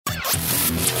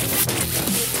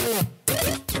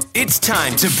It's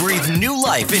time to breathe new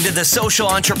life into the social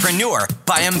entrepreneur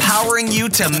by empowering you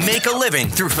to make a living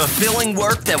through fulfilling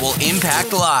work that will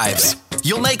impact lives.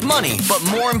 You'll make money, but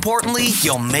more importantly,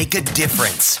 you'll make a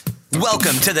difference.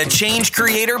 Welcome to the Change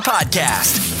Creator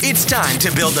Podcast. It's time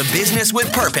to build a business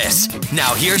with purpose.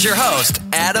 Now here's your host,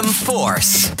 Adam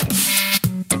Force.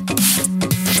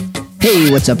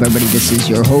 Hey, what's up, everybody? This is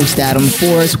your host, Adam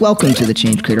Force. Welcome to the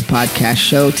Change Creator Podcast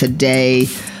show. Today,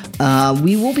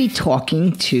 we will be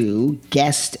talking to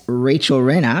guest Rachel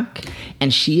Renock,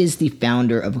 and she is the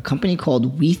founder of a company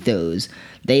called Wethos.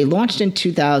 They launched in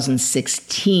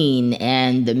 2016,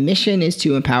 and the mission is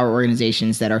to empower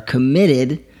organizations that are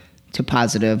committed to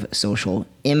positive social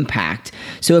impact.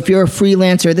 So if you're a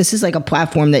freelancer, this is like a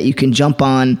platform that you can jump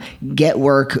on, get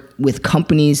work with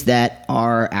companies that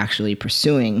are actually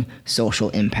pursuing social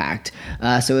impact.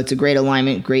 So it's a great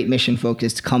alignment, great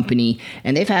mission-focused company,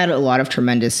 and they've had a lot of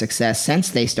tremendous success since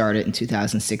they started in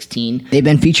 2016. They've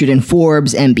been featured in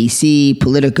Forbes, NBC,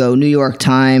 Politico, New York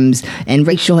Times, and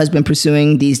Rachel has been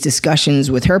pursuing these discussions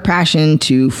with her passion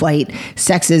to fight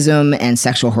sexism and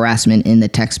sexual harassment in the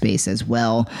tech space as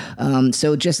well.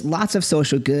 So just lots of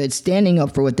social good, standing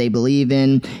up for what they believe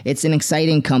in. It's an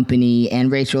exciting company,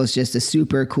 and Rachel is just a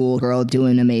super cool girl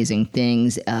doing amazing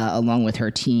things along with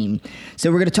her team. So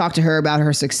we're going to talk to her about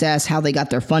her success, how they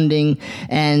got their funding,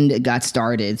 and got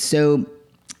started. So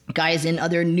guys, in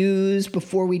other news,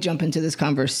 before we jump into this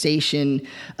conversation,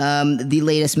 the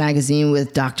latest magazine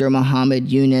with Dr. Muhammad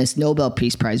Yunus, Nobel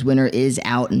Peace Prize winner, is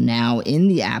out now in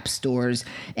the app stores,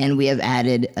 and we have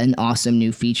added an awesome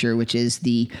new feature, which is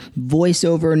the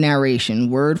voiceover narration,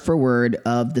 word for word,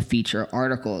 of the feature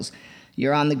articles.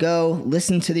 You're on the go,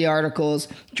 listen to the articles,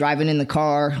 driving in the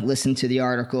car, listen to the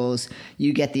articles.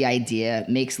 You get the idea. It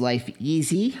makes life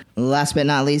easy. Last but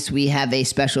not least, we have a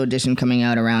special edition coming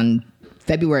out around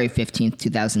February 15th,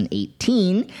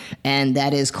 2018, and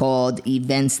that is called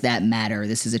Events That Matter.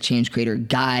 This is a Change Creator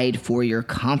guide for your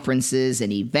conferences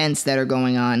and events that are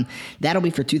going on. That'll be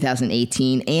for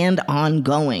 2018 and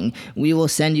ongoing. We will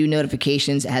send you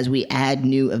notifications as we add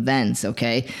new events,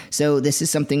 okay? So this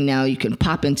is something now you can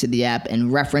pop into the app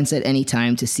and reference at any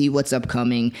time to see what's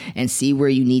upcoming and see where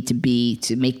you need to be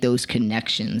to make those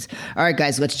connections. All right,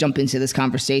 guys, let's jump into this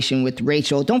conversation with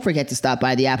Rachel. Don't forget to stop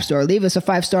by the App Store. Leave us a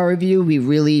 5-star review. We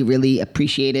really, really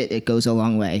appreciate it. It goes a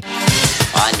long way.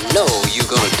 I know you're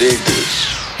going to dig this.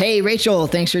 Hey, Rachel,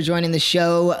 thanks for joining the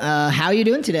show. How are you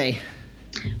doing today?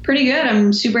 Pretty good.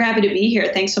 I'm super happy to be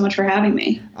here. Thanks so much for having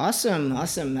me. Awesome.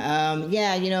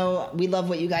 Yeah, we love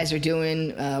what you guys are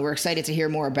doing. We're excited to hear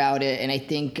more about it. And I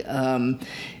think,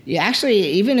 actually,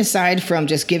 even aside from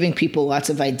just giving people lots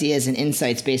of ideas and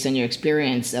insights based on your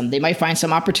experience, they might find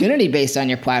some opportunity based on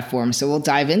your platform. So we'll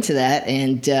dive into that.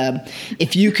 And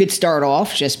if you could start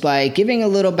off just by giving a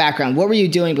little background, what were you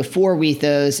doing before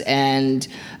Wethos, and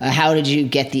how did you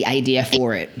get the idea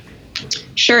for it?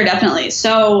 Sure, definitely.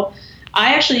 So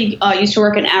I actually used to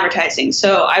work in advertising.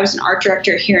 So I was an art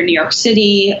director here in New York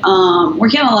City,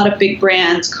 working on a lot of big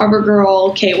brands,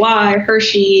 CoverGirl, KY,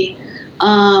 Hershey.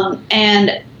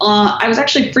 And I was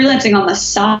actually freelancing on the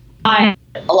side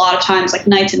a lot of times, like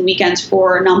nights and weekends,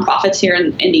 for nonprofits here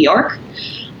in New York.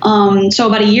 So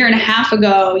about a year and a half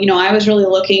ago, I was really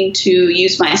looking to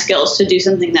use my skills to do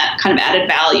something that kind of added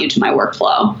value to my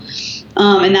workflow.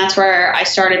 And that's where I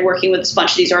started working with a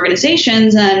bunch of these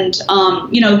organizations. And,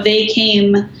 they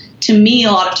came to me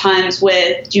a lot of times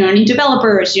with, do you need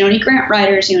developers? Do you need grant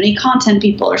writers? Do you need content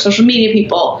people or social media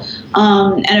people?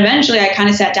 And eventually I kind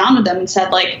of sat down with them and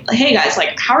said, hey guys,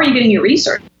 how are you getting your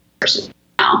resources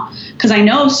now? Because I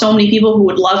know so many people who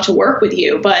would love to work with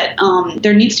you, but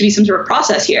there needs to be some sort of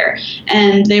process here.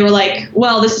 And they were like,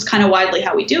 well, this is kind of widely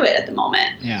how we do it at the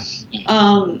moment. Yeah.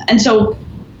 And so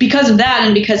because of that,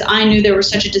 and because I knew there was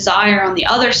such a desire on the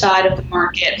other side of the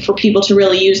market for people to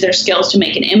really use their skills to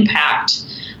make an impact,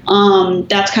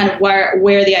 that's kind of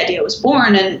where the idea was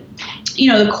born. And,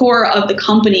 the core of the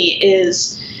company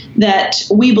is that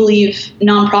we believe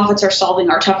nonprofits are solving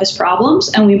our toughest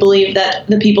problems, and we believe that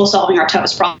the people solving our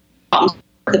toughest problems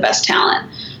are the best talent.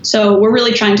 So we're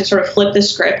really trying to sort of flip the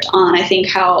script on, I think,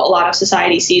 how a lot of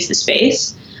society sees the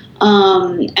space.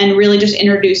 And really just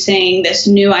introducing this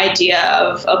new idea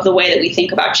of the way that we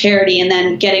think about charity, and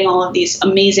then getting all of these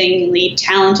amazingly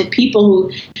talented people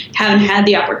who haven't had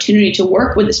the opportunity to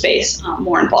work with the space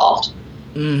more involved.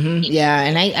 Mm-hmm. Yeah,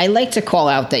 and I like to call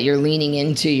out that you're leaning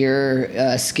into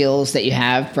your skills that you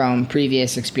have from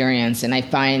previous experience. And I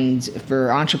find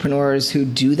for entrepreneurs who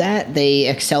do that, they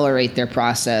accelerate their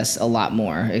process a lot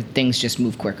more. Things just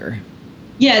move quicker.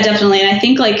 Yeah, definitely. And I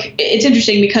think it's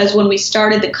interesting because when we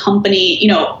started the company,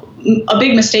 a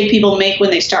big mistake people make when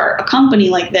they start a company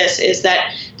like this is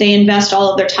that they invest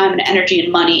all of their time and energy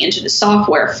and money into the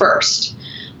software first,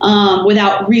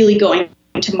 without really going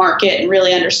to market and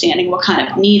really understanding what kind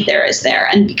of need there is there.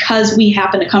 And because we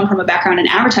happen to come from a background in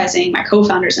advertising, my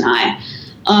co-founders and I,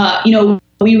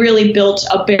 we really built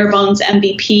a bare bones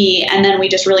MVP, and then we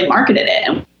just really marketed it,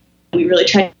 and we really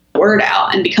tried to get the word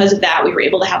out. And because of that, we were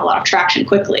able to have a lot of traction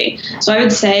quickly. So I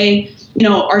would say,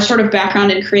 our sort of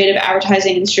background in creative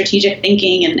advertising and strategic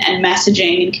thinking and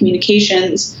messaging and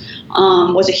communications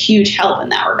was a huge help in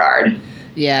that regard.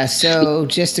 Yeah. So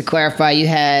just to clarify, you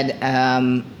had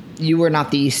you were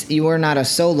not a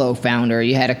solo founder.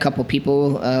 You had a couple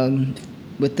people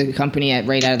with the company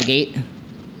right out of the gate.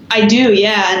 I do,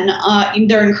 yeah, and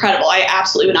they're incredible. I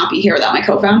absolutely would not be here without my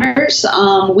co-founders.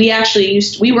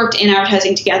 We worked in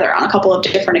advertising together on a couple of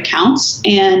different accounts,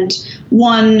 and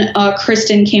one,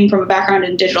 Kristen, came from a background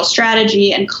in digital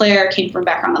strategy, and Claire came from a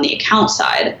background on the account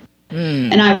side,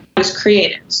 and I was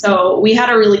creative. So we had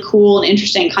a really cool and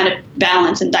interesting kind of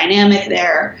balance and dynamic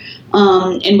there,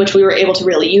 in which we were able to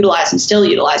really utilize and still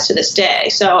utilize to this day.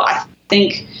 So I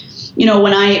think,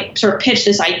 when I sort of pitched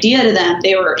this idea to them,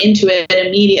 they were into it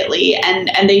immediately,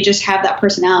 and they just have that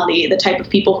personality, the type of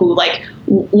people who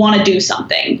want to do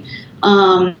something.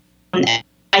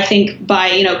 I think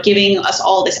by, giving us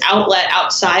all this outlet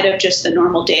outside of just the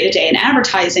normal day-to-day in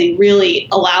advertising really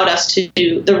allowed us to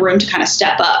do the room to kind of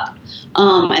step up.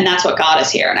 And that's what got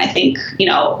us here. And I think,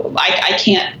 I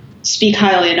can't speak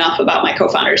highly enough about my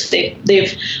co-founders.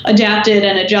 They've adapted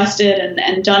and adjusted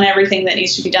and done everything that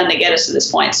needs to be done to get us to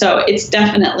this point. So it's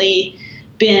definitely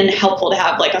been helpful to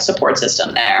have a support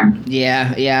system there.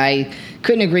 Yeah, I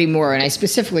couldn't agree more. And I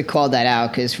specifically called that out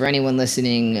because for anyone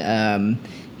listening,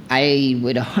 I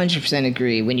would 100%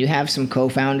 agree. When you have some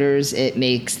co-founders, it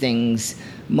makes things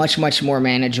much, much more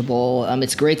manageable.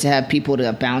 It's great to have people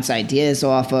to bounce ideas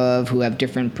off of who have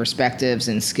different perspectives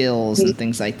and skills and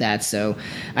things like that. So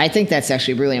I think that's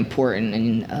actually really important.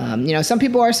 And, some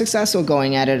people are successful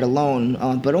going at it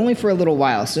alone, but only for a little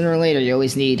while. Sooner or later, you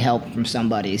always need help from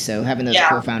somebody. So having those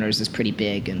co-founders is pretty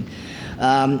big. And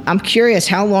I'm curious,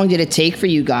 how long did it take for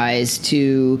you guys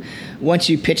to, once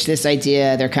you pitched this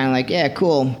idea, they're kind of like, yeah,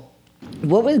 cool.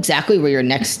 What exactly were your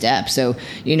next steps? So,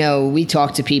 we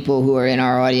talk to people who are in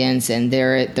our audience and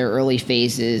they're at their early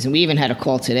phases. And we even had a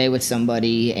call today with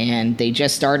somebody and they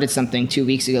just started something 2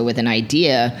 weeks ago with an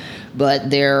idea, but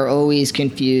they're always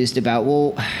confused about,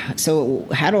 so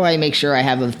how do I make sure I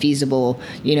have a feasible,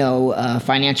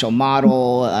 financial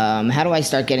model? How do I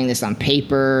start getting this on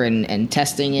paper and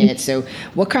testing it? So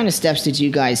what kind of steps did you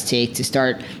guys take to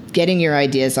start getting your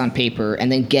ideas on paper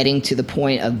and then getting to the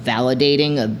point of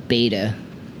validating a beta?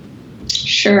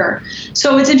 Sure.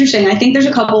 So it's interesting. I think there's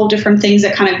a couple of different things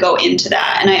that kind of go into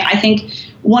that. And I think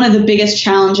one of the biggest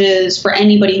challenges for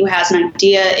anybody who has an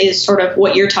idea is sort of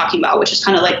what you're talking about, which is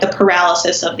kind of like the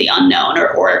paralysis of the unknown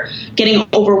or getting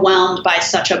overwhelmed by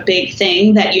such a big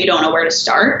thing that you don't know where to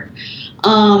start.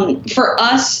 For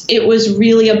us, it was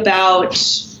really about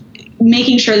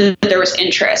making sure that there was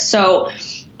interest. So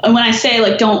when I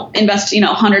say don't invest,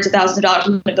 hundreds of thousands of dollars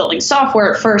into building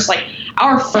software at first,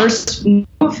 our first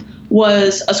move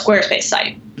was a Squarespace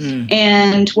site.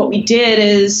 And what we did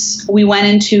is we went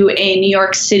into a New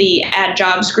York City ad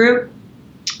jobs group,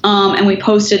 and we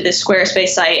posted this Squarespace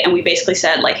site, and we basically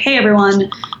said hey everyone,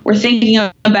 we're thinking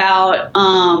about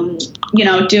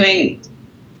doing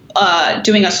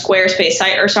a Squarespace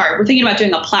site, we're thinking about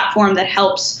doing a platform that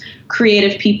helps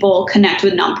creative people connect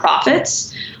with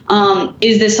nonprofits.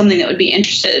 Is this something that you would be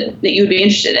interested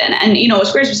in? And, a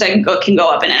Squarespace site can go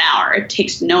up in an hour. It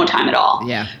takes no time at all.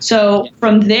 Yeah. So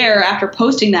from there, after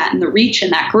posting that and the reach in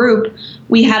that group,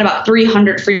 we had about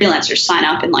 300 freelancers sign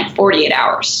up in 48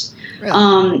 hours.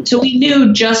 Really? So we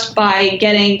knew just by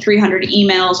getting 300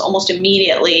 emails almost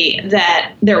immediately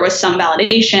that there was some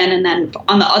validation. And then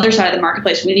on the other side of the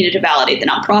marketplace, we needed to validate the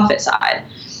nonprofit side.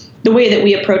 The way that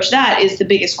we approach that is the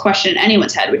biggest question in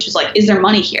anyone's head, which is is there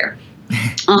money here?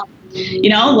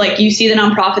 You see the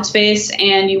nonprofit space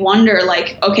and you wonder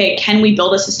okay, can we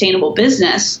build a sustainable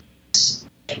business?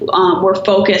 We're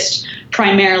focused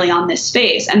primarily on this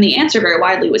space. And the answer very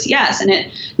widely was yes. And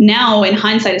it now in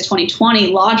hindsight is 2020,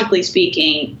 logically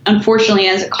speaking, unfortunately,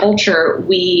 as a culture,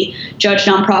 we judge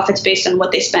nonprofits based on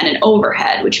what they spend in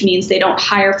overhead, which means they don't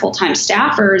hire full-time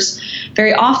staffers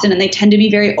very often. And they tend to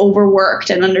be very overworked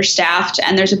and understaffed.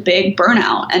 And there's a big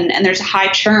burnout and there's a high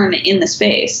churn in the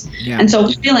space. Yeah. And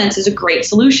so freelance is a great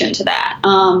solution to that.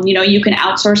 You can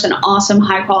outsource an awesome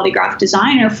high quality graphic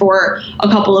designer for a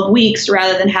couple of weeks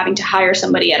rather than having to hire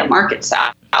somebody at a market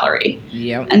salary.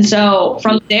 Yep. And so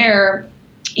from there,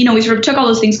 we sort of took all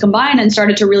those things combined and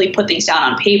started to really put things down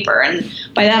on paper. And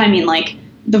by that, I mean, like,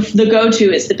 the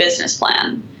go-to is the business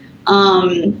plan.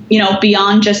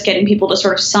 Beyond just getting people to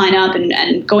sort of sign up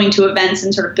and going to events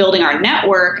and sort of building our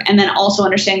network, and then also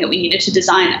understanding that we needed to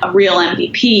design a real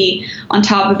MVP. On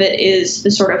top of it is the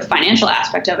sort of financial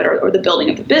aspect of it, or the building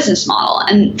of the business model.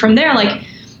 And from there, like,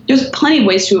 there's plenty of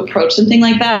ways to approach something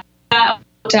like that. We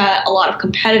looked at a lot of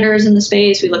competitors in the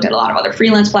space. We looked at a lot of other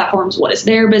freelance platforms. What is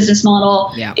their business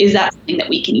model? Yeah. Is that something that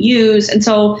we can use? And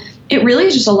so it really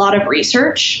is just a lot of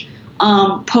research.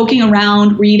 Poking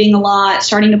around, reading a lot,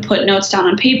 starting to put notes down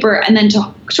on paper, and then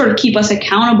to sort of keep us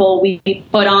accountable, we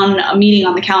put on a meeting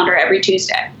on the calendar every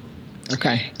Tuesday.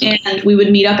 Okay. And we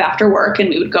would meet up after work, and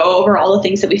we would go over all the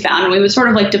things that we found, and we would sort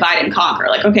of like divide and conquer.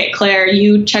 Like, okay, Claire,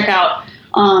 you check out,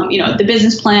 the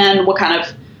business plan. What kind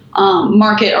of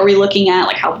market are we looking at?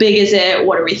 Like, how big is it?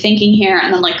 What are we thinking here?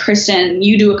 And then, like, Kristen,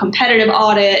 you do a competitive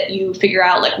audit. You figure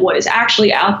out, like, what is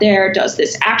actually out there. Does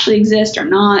this actually exist or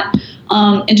not?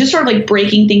 And just sort of like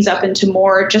breaking things up into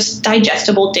more just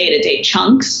digestible day-to-day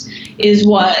chunks is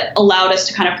what allowed us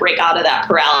to kind of break out of that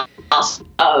paralysis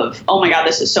of, oh my God,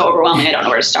 this is so overwhelming, I don't know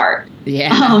where to start.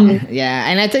 Yeah. Yeah.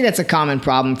 And I think that's a common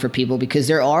problem for people because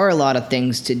there are a lot of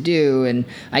things to do. And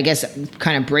I guess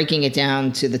kind of breaking it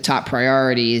down to the top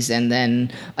priorities and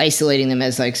then isolating them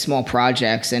as like small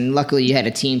projects. And luckily you had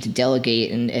a team to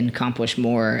delegate and accomplish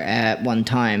more at one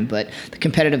time. But the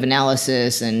competitive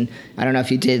analysis, and I don't know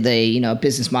if you did the,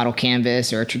 business model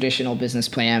canvas or a traditional business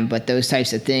plan, but those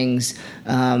types of things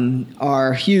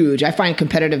are huge. I find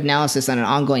competitive analysis on an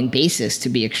ongoing basis to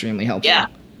be extremely helpful.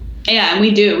 Yeah, and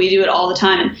we do it all the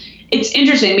time. And it's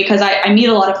interesting because I meet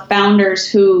a lot of founders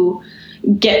who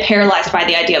get paralyzed by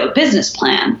the idea of a business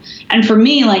plan. And for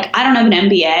me, like, I don't have an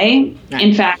MBA. Right.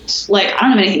 In fact, like, I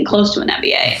don't have anything close to an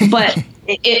MBA. But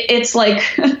it's like,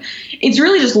 it's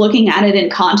really just looking at it in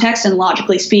context and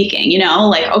logically speaking,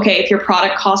 like, okay, if your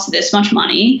product costs this much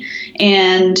money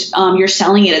and you're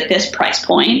selling it at this price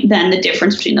point, then the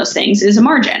difference between those things is a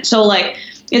margin. So, like,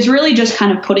 it's really just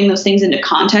kind of putting those things into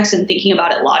context and thinking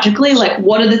about it logically. Like,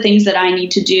 what are the things that I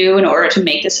need to do in order to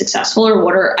make this successful, or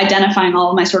what are identifying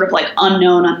all of my sort of like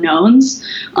unknown unknowns,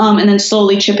 and then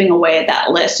slowly chipping away at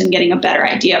that list and getting a better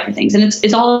idea for things. And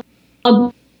it's all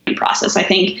a process. I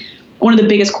think one of the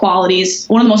biggest qualities,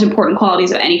 one of the most important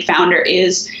qualities of any founder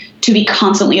is to be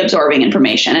constantly absorbing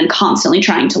information and constantly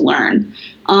trying to learn.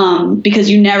 Because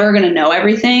you're never going to know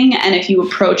everything. And if you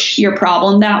approach your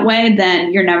problem that way,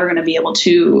 then you're never going to be able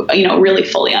to, really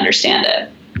fully understand it.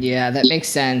 Yeah, that makes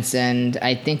sense. And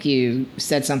I think you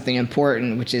said something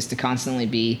important, which is to constantly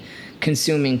be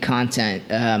consuming content,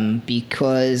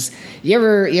 because you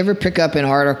ever pick up an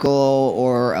article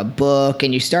or a book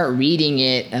and you start reading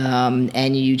it,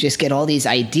 and you just get all these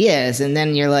ideas, and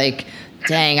then you're like,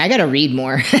 dang, I got to read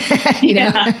more. No,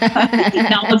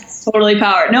 it's totally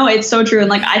power. No, it's so true. And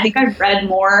like, I think I've read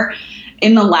more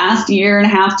in the last year and a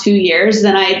half, 2 years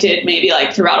than I did maybe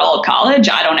like throughout all of college.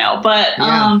 I don't know, but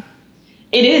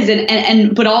it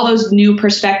is. But all those new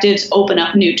perspectives open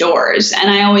up new doors.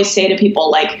 And I always say to people,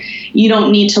 like, you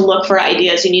don't need to look for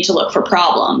ideas. You need to look for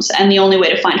problems. And the only way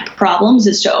to find problems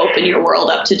is to open your world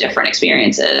up to different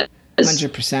experiences.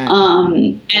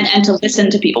 100%. And to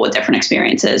listen to people with different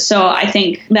experiences. So I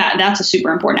think that's a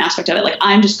super important aspect of it. Like,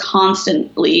 I'm just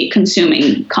constantly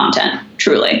consuming content.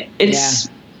 Truly, it's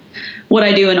what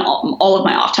I do in all of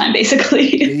my off time,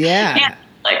 basically. Yeah. And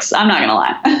Netflix, I'm not gonna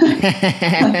lie.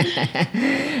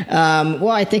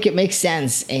 Well, I think it makes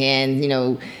sense. And,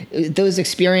 those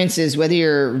experiences, whether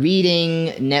you're reading,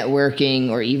 networking,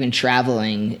 or even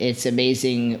traveling, it's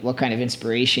amazing what kind of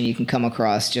inspiration you can come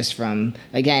across just from,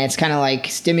 again, it's kind of like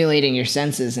stimulating your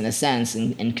senses in a sense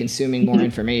and consuming more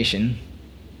information.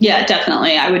 Yeah,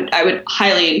 definitely. I would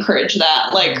highly encourage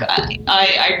that. Like,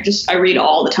 I read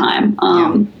all the time.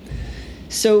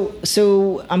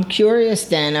 So I'm curious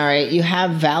then, all right, you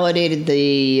have validated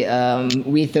the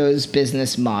Wethos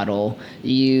business model.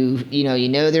 You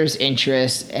know there's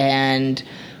interest, and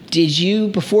did you,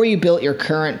 before you built your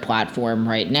current platform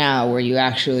right now, where you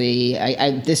actually,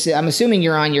 I'm assuming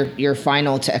you're on your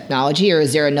final technology, or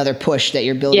is there another push that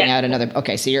you're building out another?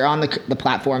 Okay, so you're on the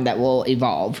platform that will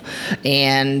evolve.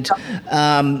 And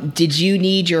did you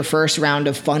need your first round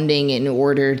of funding in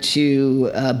order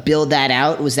to build that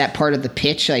out? Was that part of the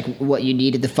pitch, like what you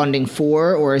needed the funding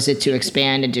for, or is it to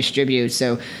expand and distribute?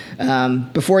 So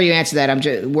before you answer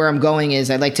that, where I'm going is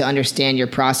I'd like to understand your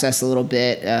process a little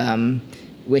bit.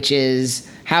 Which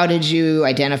is, how did you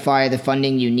identify the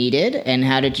funding you needed, and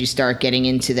how did you start getting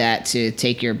into that to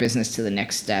take your business to the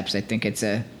next steps? I think it's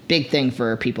a big thing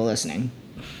for people listening.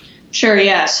 Sure,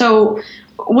 yeah. So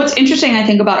what's interesting, I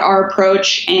think, about our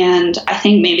approach, and I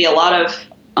think maybe a lot of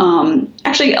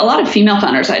female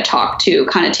founders I talk to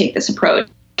kind of take this approach,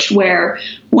 where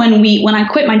when I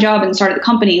quit my job and started the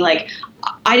company, like,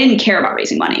 I didn't care about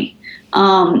raising money.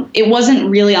 It wasn't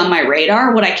really on my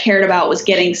radar. What I cared about was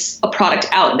getting a product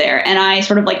out there. And I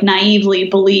sort of like naively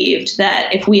believed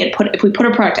that if we put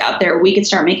a product out there, we could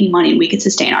start making money and we could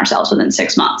sustain ourselves within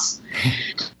 6 months.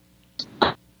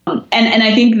 And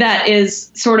I think that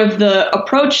is sort of the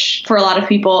approach for a lot of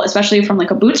people, especially from like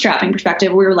a bootstrapping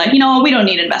perspective. We were like, we don't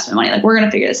need investment money. Like, we're going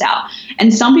to figure this out.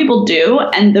 And some people do.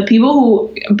 And the people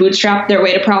who bootstrap their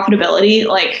way to profitability,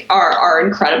 like, are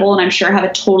incredible. And I'm sure have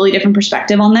a totally different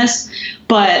perspective on this.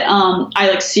 But I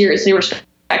like seriously respect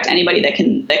anybody that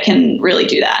can really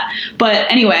do that.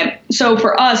 But anyway, so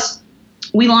for us,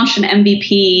 we launched an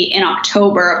MVP in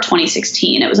October of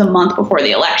 2016. It was a month before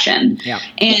the election. Yeah.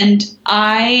 And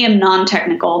I am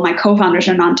non-technical. My co-founders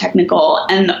are non-technical.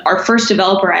 And our first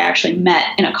developer I actually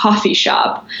met in a coffee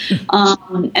shop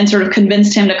and sort of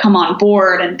convinced him to come on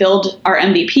board and build our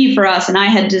MVP for us. And I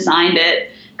had designed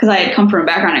it because I had come from a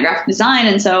background in graphic design.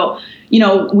 And so,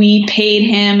 we paid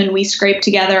him and we scraped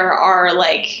together our,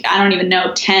 like, I don't even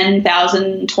know, $10,000,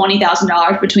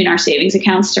 $20,000 between our savings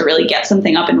accounts to really get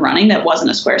something up and running that wasn't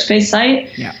a Squarespace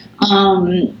site. Yeah.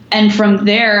 And from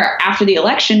there, after the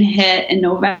election hit in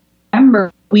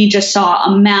November, we just saw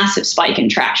a massive spike in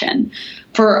traction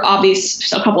for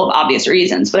a couple of obvious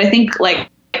reasons. But I think, like,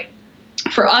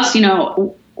 for us,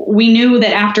 we knew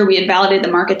that after we had validated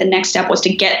the market, the next step was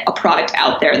to get a product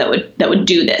out there that would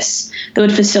do this, that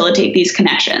would facilitate these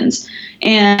connections.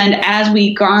 And as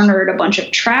we garnered a bunch of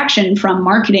traction from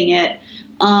marketing it,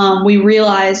 we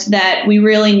realized that we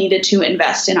really needed to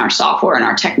invest in our software and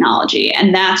our technology.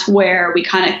 And that's where we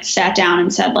kind of sat down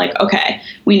and said, like, okay,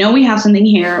 we know we have something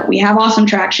here. We have awesome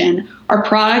traction. Our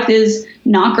product is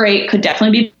not great, could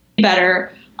definitely be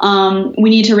better.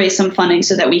 We need to raise some funding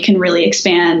so that we can really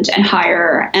expand and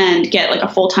hire and get like a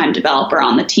full-time developer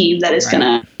on the team that is going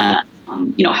to,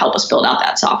 help us build out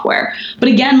that software. But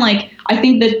again, like, I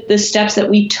think that the steps that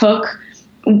we took,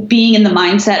 being in the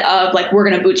mindset of like, we're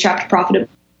going to bootstrap to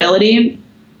profitability,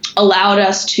 allowed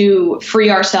us to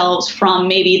free ourselves from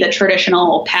maybe the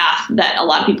traditional path that a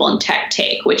lot of people in tech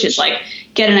take, which is like,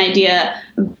 get an idea,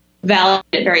 validate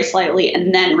it very slightly,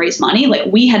 and then raise money.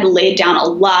 Like, we had laid down a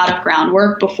lot of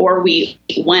groundwork before we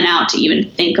went out to even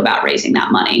think about raising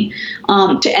that money.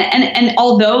 And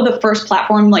although the first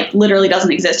platform like literally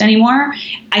doesn't exist anymore,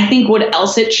 I think what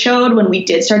else it showed when we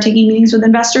did start taking meetings with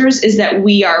investors is that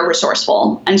we are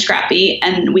resourceful and scrappy,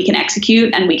 and we can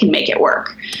execute and we can make it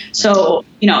work. So,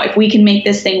 if we can make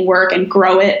this thing work and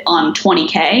grow it on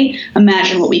 20K,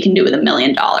 imagine what we can do with $1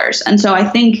 million. And so I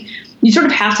think you sort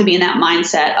of have to be in that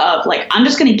mindset of like, I'm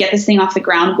just going to get this thing off the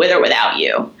ground with or without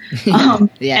you.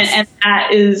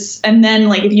 Yes. And then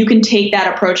like, if you can take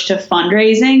that approach to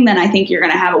fundraising, then I think you're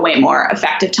going to have a way more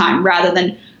effective time rather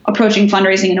than approaching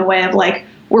fundraising in a way of like,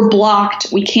 we're blocked,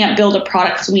 we can't build a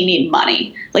product because we need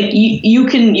money. Like you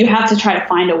have to try to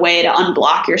find a way to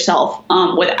unblock yourself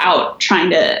without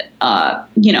trying to,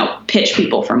 pitch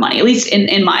people for money, at least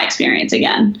in my experience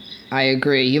again. I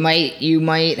agree. You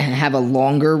might have a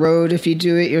longer road if you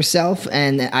do it yourself,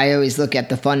 and I always look at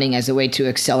the funding as a way to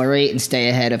accelerate and stay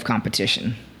ahead of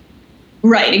competition.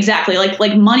 Right, exactly.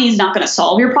 Like money is not going to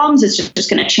solve your problems. It's just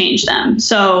going to change them.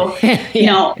 So, you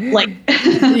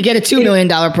get a $2 million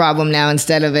problem now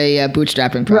instead of a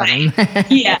bootstrapping problem.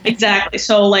 Right. Yeah, exactly.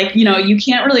 So like, you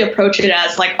can't really approach it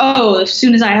as like, oh, as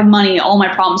soon as I have money, all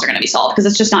my problems are going to be solved, because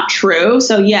it's just not true.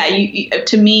 So yeah,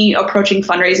 to me, approaching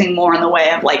fundraising more in the way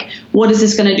of like, what is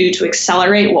this going to do to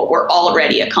accelerate what we're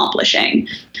already accomplishing?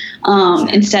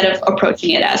 Instead of approaching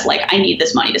it as like, I need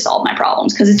this money to solve my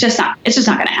problems, because it's just not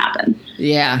going to happen.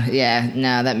 Yeah.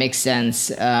 No, that makes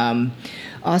sense.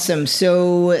 Awesome.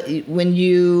 So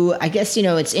I guess,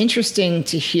 it's interesting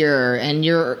to hear, and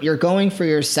you're going for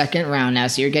your second round now,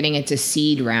 so you're getting into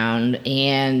seed round.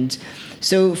 And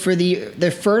so for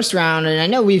the first round, and I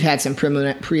know we've had some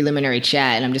preliminary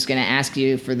chat, and I'm just going to ask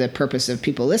you for the purpose of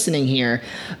people listening here,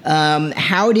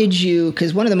 how did you,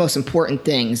 because one of the most important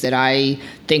things that I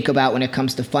think about when it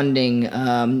comes to funding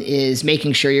is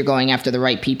making sure you're going after the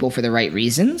right people for the right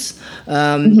reasons.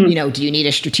 Do you need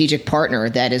a strategic partner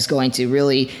that is going to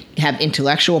really have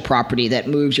intellectual property that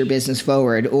moves your business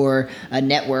forward, or a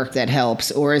network that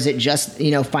helps, or is it just,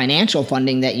 financial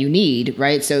funding that you need,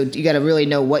 right? So you got to really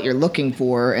know what you're looking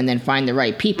for and then find the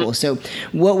right people. So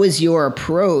what was your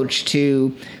approach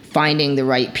to finding the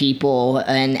right people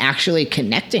and actually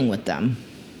connecting with them?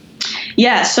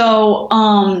 Yeah, so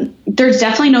there's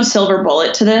definitely no silver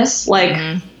bullet to this. Like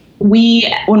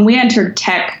when we entered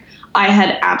tech, I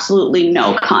had absolutely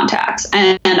no contacts,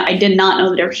 and I did not know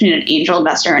the difference between an angel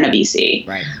investor and a VC.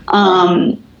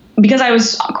 Right. Because I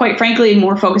was, quite frankly,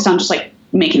 more focused on just like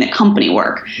making the company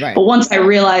work. Right. But once I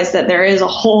realized that there is a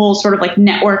whole sort of like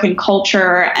network and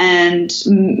culture and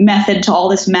method to all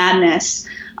this madness,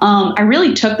 I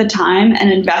really took the time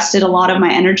and invested a lot of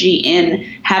my energy in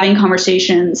having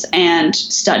conversations and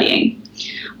studying.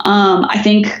 I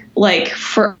think like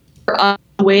for us,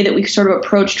 the way that we sort of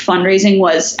approached fundraising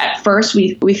was, at first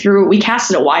we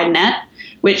casted a wide net,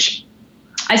 which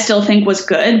I still think was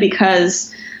good,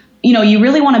 because you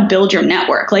really want to build your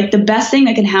network. Like, the best thing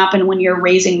that can happen when you're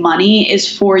raising money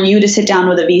is for you to sit down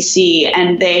with a VC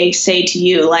and they say to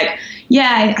you, like,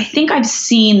 yeah, I think I've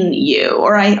seen you,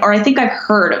 or I think I've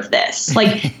heard of this.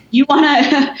 Like, you want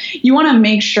to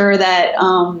make sure that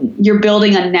you're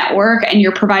building a network and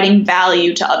you're providing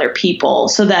value to other people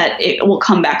so that it will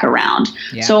come back around.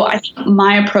 Yeah. So I think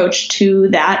my approach to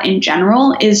that in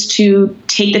general is to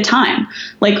take the time,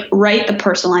 like write the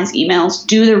personalized emails,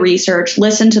 do the research,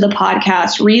 listen to the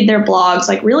podcast, read their blogs,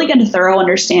 like really get a thorough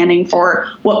understanding for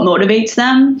what motivates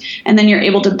them. And then you're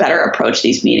able to better approach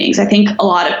these meetings. I think a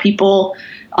lot of people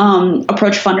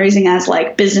approach fundraising as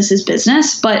like business is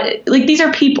business, but like these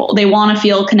are people. They want to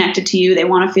feel connected to you. They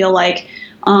want to feel like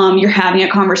you're having a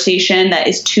conversation that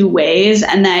is two ways,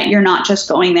 and that you're not just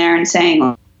going there and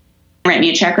saying, write me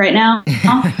a check right now.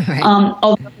 Right.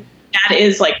 Although that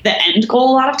is like the end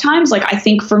goal a lot of times. Like, I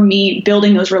think for me,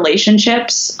 building those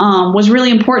relationships was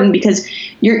really important, because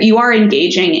you are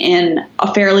engaging in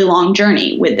a fairly long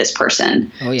journey with this person.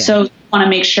 Oh, yeah. So you want to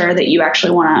make sure that you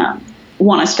actually want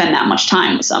to spend that much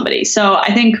time with somebody. So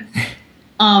I think,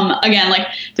 again, like,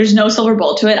 there's no silver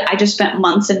bullet to it. I just spent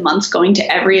months and months going to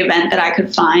every event that I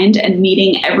could find and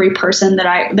meeting every person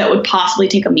that would possibly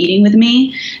take a meeting with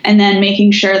me, and then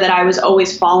making sure that I was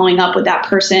always following up with that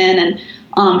person and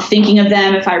thinking of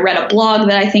them. If I read a blog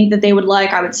that I think that they would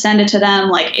like, I would send it to them.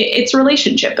 Like, it's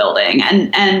relationship building,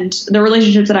 and the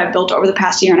relationships that I've built over the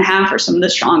past year and a half are some of the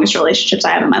strongest relationships I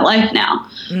have in my life now.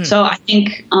 So I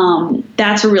think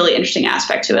that's a really interesting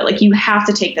aspect to it. Like, you have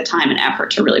to take the time and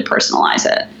effort to really personalize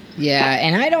it. Yeah,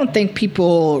 and I don't think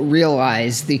people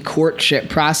realize the courtship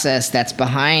process that's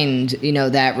behind,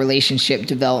 that relationship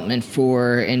development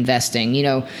for investing.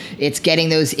 It's getting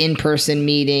those in-person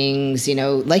meetings,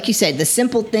 like you said, the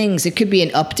simple things. It could be an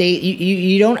update.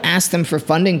 You don't ask them for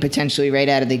funding potentially right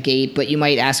out of the gate, but you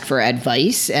might ask for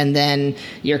advice, and then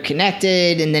you're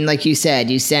connected. And then, like you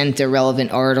said, you sent a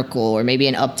relevant article or maybe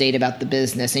an update about the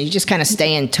business, and you just kind of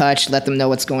stay in touch, let them know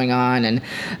what's going on. And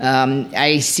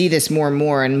I see this more and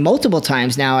more, and multiple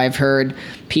times now I've heard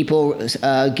people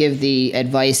give the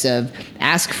advice of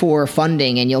ask for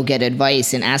funding and you'll get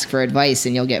advice, and ask for advice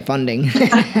and you'll get funding.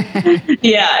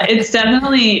 Yeah, it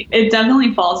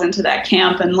definitely falls into that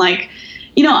camp. And like,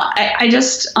 I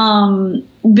just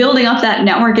building up that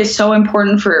network is so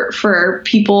important for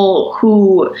people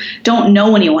who don't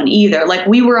know anyone either. Like,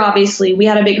 we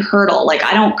had a big hurdle. Like,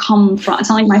 it's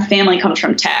not like my family comes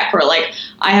from tech, or like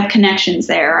I have connections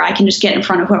there. I can just get in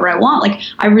front of whoever I want. Like,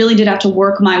 I really did have to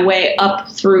work my way up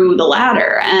through the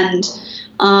ladder, and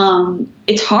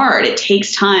it's hard. It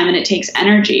takes time and it takes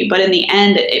energy, but in the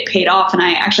end it paid off. And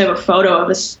I actually have a photo of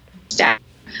a stack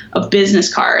of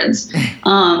business cards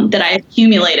that I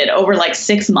accumulated over like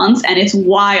 6 months, and it's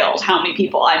wild how many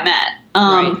people I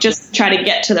met just to try to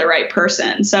get to the right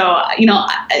person. So,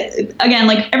 again,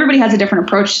 like, everybody has a different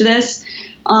approach to this.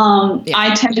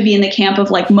 I tend to be in the camp of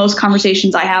like, most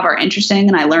conversations I have are interesting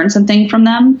and I learn something from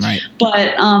them. Right.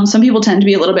 But some people tend to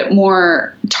be a little bit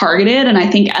more targeted. And I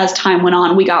think as time went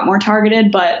on, we got more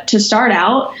targeted. But to start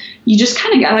out, you just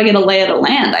kind of got to get a lay of the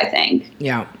land, I think.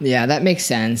 Yeah, that makes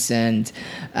sense. And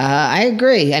I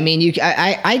agree. I mean,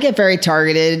 I get very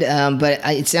targeted, but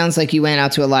it sounds like you went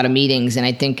out to a lot of meetings. And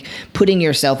I think putting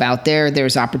yourself out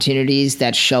there's opportunities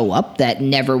that show up that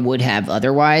never would have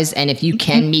otherwise. And if you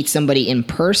can meet somebody in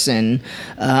person,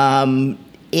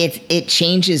 it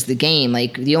changes the game.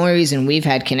 Like, the only reason we've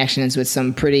had connections with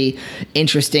some pretty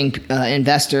interesting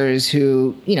investors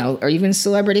who, are even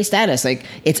celebrity status, like,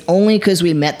 it's only because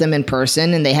we met them in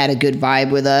person and they had a good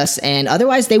vibe with us. And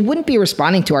otherwise they wouldn't be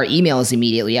responding to our emails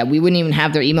immediately. We wouldn't even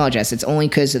have their email address. It's only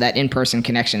because of that in-person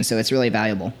connection. So it's really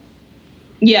valuable.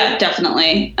 Yeah,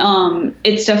 definitely.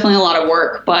 It's definitely a lot of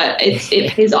work, but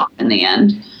it pays off in the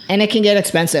end. And it can get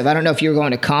expensive. I don't know if you're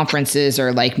going to conferences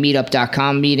or like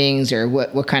meetup.com meetings or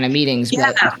what kind of meetings.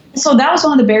 Yeah. So that was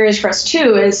one of the barriers for us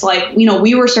too, is like,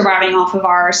 we were surviving off of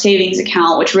our savings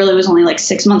account, which really was only like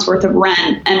 6 months worth of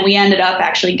rent. And we ended up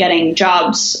actually getting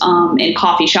jobs in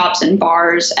coffee shops and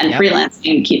bars and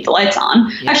freelancing to keep the lights on.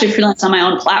 Actually freelanced on my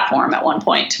own platform at one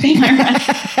point to pay my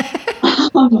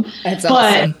rent. That's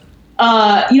awesome.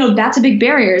 That's a big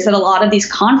barrier, is that a lot of these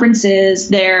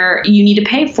conferences you need to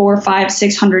pay $400,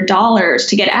 $500, $600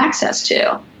 to get access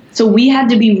to. So we had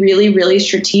to be really, really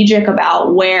strategic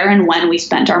about where and when we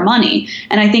spent our money.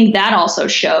 And I think that also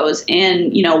shows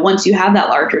in, once you have that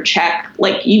larger check,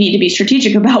 like you need to be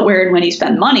strategic about where and when you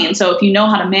spend money. And so if you know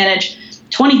how to manage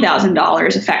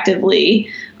 $20,000 effectively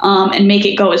and make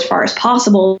it go as far as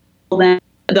possible, then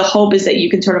the hope is that you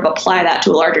can sort of apply that to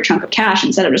a larger chunk of cash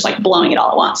instead of just like blowing it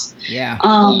all at once. Yeah.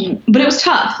 But it was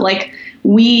tough. Like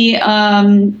we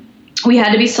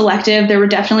had to be selective. There were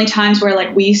definitely times where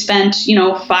like we spent,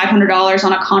 $500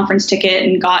 on a conference ticket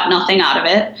and got nothing out of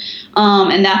it.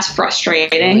 And that's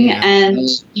frustrating. Yeah. And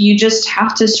you just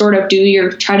have to sort of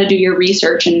try to do your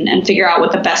research and figure out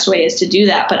what the best way is to do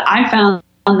that. But I found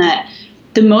that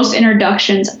the most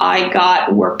introductions I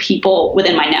got were people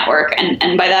within my network.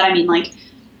 And by that, I mean like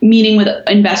meeting with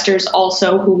investors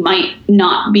also who might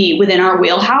not be within our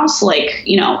wheelhouse, like,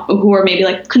 who are maybe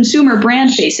like consumer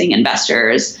brand facing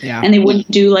investors, and they wouldn't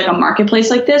do like a marketplace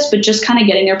like this, but just kind of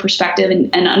getting their perspective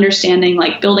and understanding,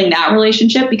 like building that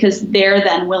relationship, because they're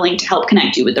then willing to help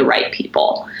connect you with the right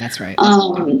people. That's right.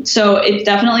 So it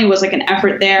definitely was like an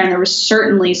effort there. And there was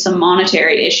certainly some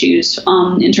monetary issues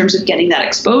in terms of getting that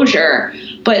exposure.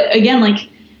 But again, like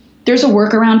there's a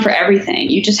workaround for everything.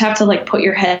 You just have to like put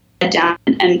your head down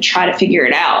and try to figure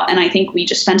it out. And I think we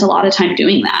just spent a lot of time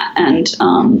doing that. And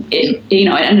it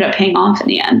ended up paying off in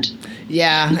the end.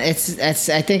 Yeah, I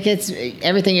think it's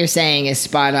everything you're saying is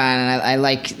spot on, and I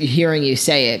like hearing you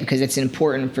say it because it's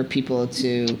important for people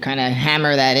to kind of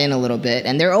hammer that in a little bit.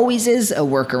 And there always is a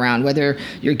workaround, whether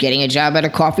you're getting a job at a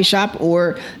coffee shop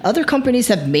or other companies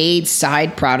have made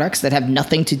side products that have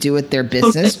nothing to do with their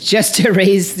business just to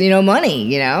raise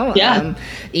money. Yeah.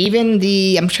 Even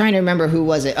I'm trying to remember who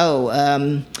was it.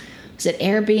 Is it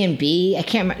Airbnb? I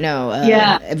can't remember.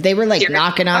 No. They were like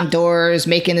knocking on doors,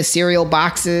 making the cereal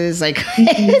boxes. Like,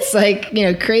 it's like,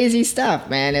 crazy stuff,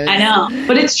 man. I know,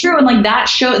 but it's true. And like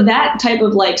that type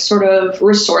of like sort of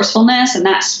resourcefulness and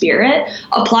that spirit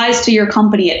applies to your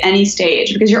company at any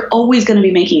stage, because you're always going to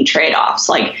be making trade-offs.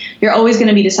 Like you're always going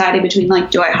to be deciding between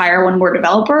like, do I hire one more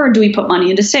developer or do we put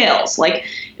money into sales? Like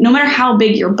no matter how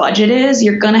big your budget is,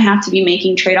 you're going to have to be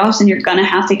making trade-offs and you're going to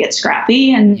have to get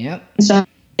scrappy. And so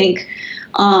I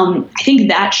think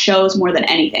that shows more than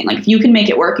anything. Like if you can make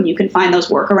it work and you can find those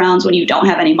workarounds when you don't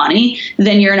have any money,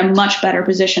 then you're in a much better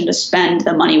position to spend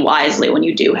the money wisely when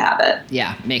you do have it.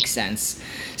 Yeah, makes sense.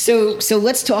 So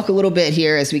let's talk a little bit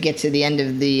here as we get to the end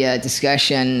of the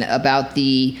discussion about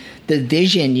the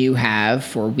vision you have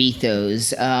for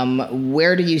Wethos.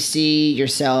 Where do you see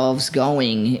yourselves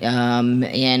going?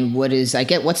 And what's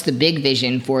the big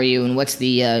vision for you, and what's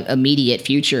the immediate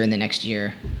future in the next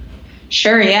year?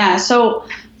 Sure. Yeah. So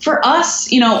for us,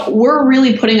 we're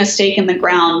really putting a stake in the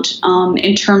ground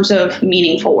in terms of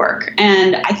meaningful work.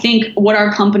 And I think what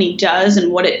our company does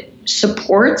and what it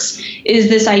supports is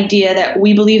this idea that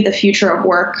we believe the future of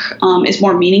work is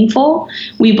more meaningful.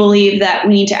 We believe that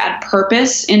we need to add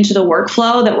purpose into the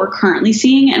workflow that we're currently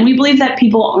seeing. And we believe that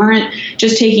people aren't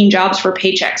just taking jobs for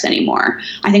paychecks anymore.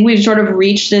 I think we've sort of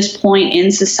reached this point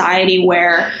in society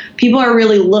where people are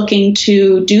really looking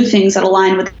to do things that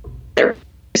align with their,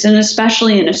 and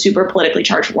especially in a super politically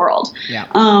charged world. Yeah.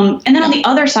 And then on the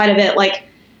other side of it, like,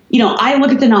 I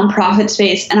look at the nonprofit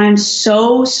space and I'm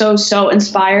so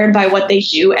inspired by what they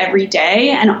do every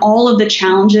day and all of the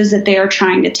challenges that they are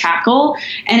trying to tackle.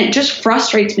 And it just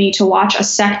frustrates me to watch a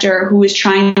sector who is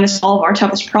trying to solve our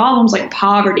toughest problems like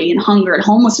poverty and hunger and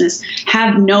homelessness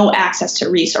have no access to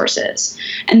resources.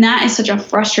 And that is such a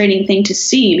frustrating thing to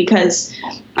see, because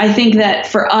I think that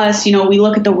for us, we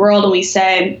look at the world and we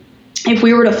say, if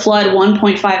we were to flood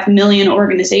 1.5 million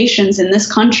organizations in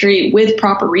this country with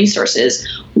proper resources,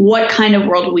 what kind of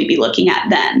world would we be looking at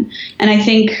then? And I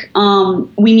think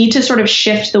we need to sort of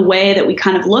shift the way that we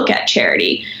kind of look at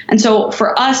charity. And so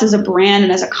for us as a brand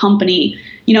and as a company,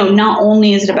 not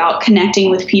only is it about connecting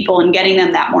with people and getting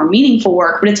them that more meaningful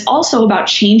work, but it's also about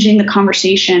changing the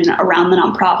conversation around the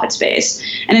nonprofit space.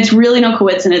 And it's really no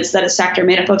coincidence that a sector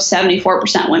made up of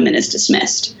 74% women is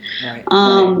dismissed. Right.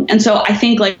 And so I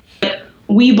think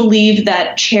we believe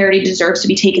that charity deserves to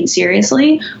be taken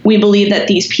seriously. We believe that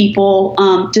these people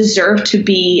deserve to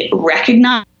be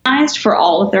recognized for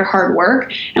all of their hard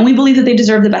work, and we believe that they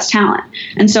deserve the best talent.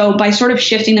 And so by sort of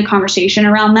shifting the conversation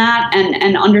around that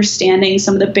and understanding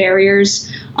some of the barriers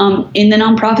in the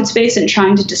nonprofit space and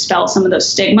trying to dispel some of those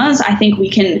stigmas, I think we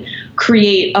can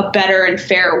create a better and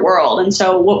fairer world. And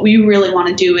so what we really want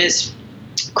to do is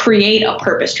create a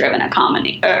purpose-driven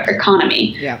economy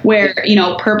where,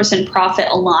 purpose and profit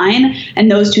align,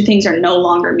 and those two things are no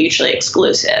longer mutually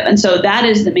exclusive. And so that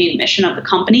is the main mission of the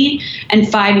company. And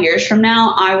 5 years from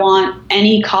now, I want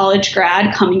any college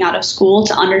grad coming out of school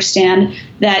to understand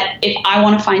that if I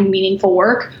want to find meaningful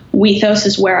work, Wethos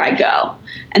is where I go,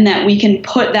 and that we can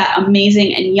put that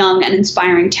amazing and young and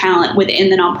inspiring talent within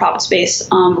the nonprofit space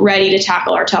ready to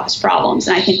tackle our toughest problems.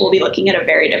 And I think we'll be looking at a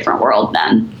very different world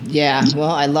then. Yeah,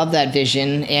 well, I love that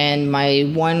vision. And my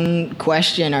one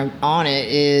question on it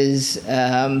is,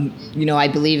 I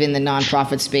believe in the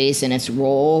nonprofit space and its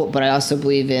role, but I also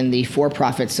believe in the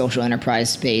for-profit social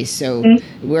enterprise space. So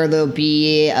where there'll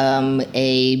be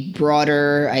a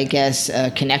broader,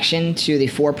 connection to the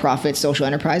for-profit social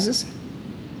enterprises?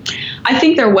 I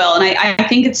think there will. And I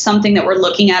think it's something that we're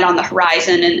looking at on the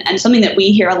horizon, and something that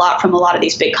we hear a lot from a lot of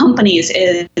these big companies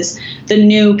is the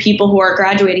new people who are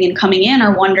graduating and coming in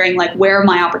are wondering, like, where are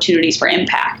my opportunities for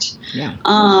impact? Yeah.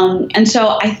 And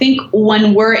so I think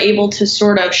when we're able to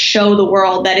sort of show the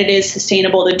world that it is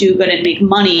sustainable to do good and make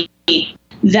money,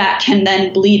 that can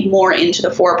then bleed more into the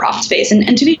for-profit space.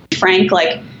 And to be frank,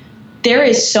 there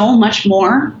is so much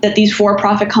more that these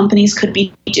for-profit companies could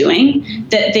be doing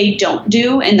that they don't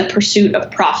do in the pursuit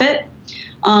of profit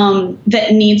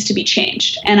that needs to be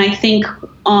changed. And I think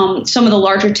some of the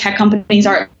larger tech companies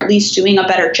are at least doing a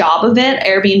better job of it.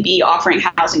 Airbnb offering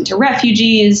housing to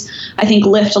refugees. I think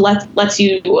Lyft lets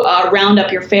you round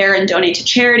up your fare and donate to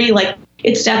charity.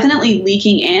 It's definitely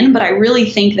leaking in, but I really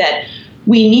think that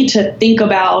we need to think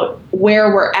about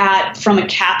where we're at from a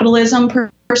capitalism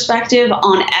perspective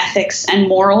on ethics and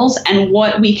morals and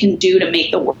what we can do to make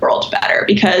the world better.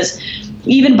 Because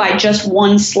even by just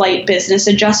one slight business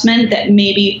adjustment that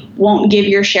maybe won't give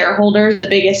your shareholders the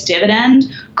biggest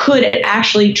dividend could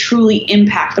actually truly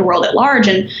impact the world at large.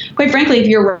 And quite frankly, if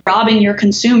you're robbing your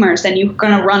consumers, then you're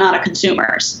going to run out of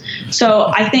consumers.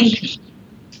 So I think,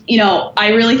 I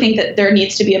really think that there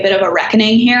needs to be a bit of a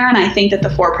reckoning here. And I think that the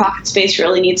for-profit space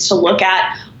really needs to look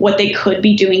at what they could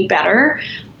be doing better.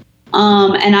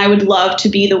 And I would love to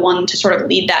be the one to sort of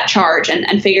lead that charge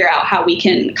and figure out how we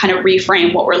can kind of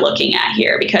reframe what we're looking at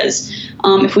here. Because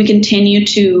if we continue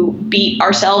to beat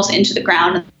ourselves into the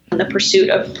ground in the pursuit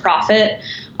of profit,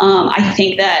 I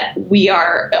think that we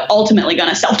are ultimately going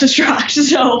to self-destruct.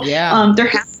 So there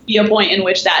has to be a point in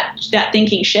which that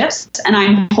thinking shifts. And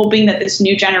I'm hoping that this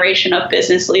new generation of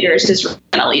business leaders is going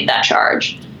to lead that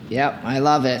charge. Yep, I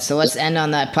love it. So let's end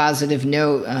on that positive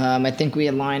note. I think we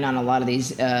align on a lot of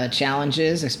these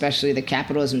challenges, especially the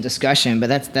capitalism discussion, but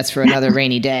that's for another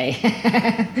rainy day.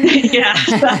 Yeah,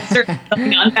 that's certainly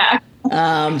something to unpack.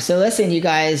 So listen, you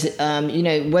guys,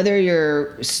 whether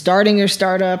you're starting your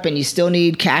startup and you still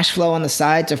need cash flow on the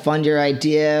side to fund your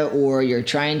idea, or you're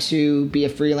trying to be a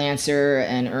freelancer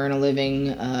and earn a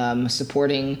living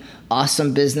supporting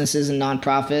awesome businesses and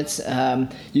nonprofits,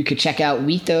 you could check out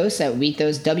Wethos at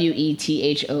Wethos,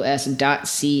 WETHOS.co,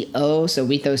 so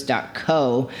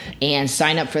Wethos.co, and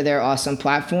sign up for their awesome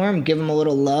platform. Give them a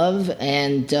little love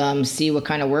and see what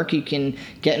kind of work you can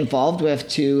get involved with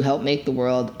to help make the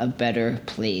world a better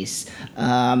place.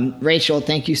 Rachel,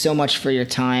 thank you so much for your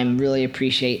time. Really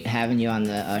appreciate having you on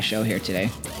the show here today.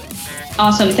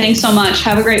 Awesome. Thanks so much.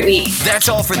 Have a great week. That's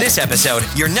all for this episode.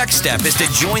 Your next step is to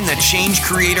join the Change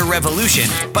Creator Revolution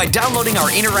by downloading our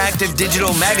interactive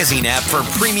digital magazine app for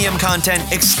premium content,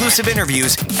 exclusive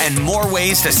interviews, and more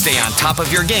ways to stay on top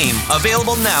of your game.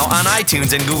 Available now on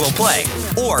iTunes and Google Play.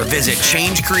 Or visit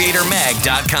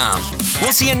changecreatormag.com.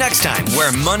 We'll see you next time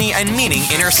where money and meaning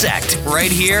intersect,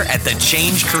 right here at the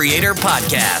Change Creator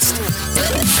Podcast.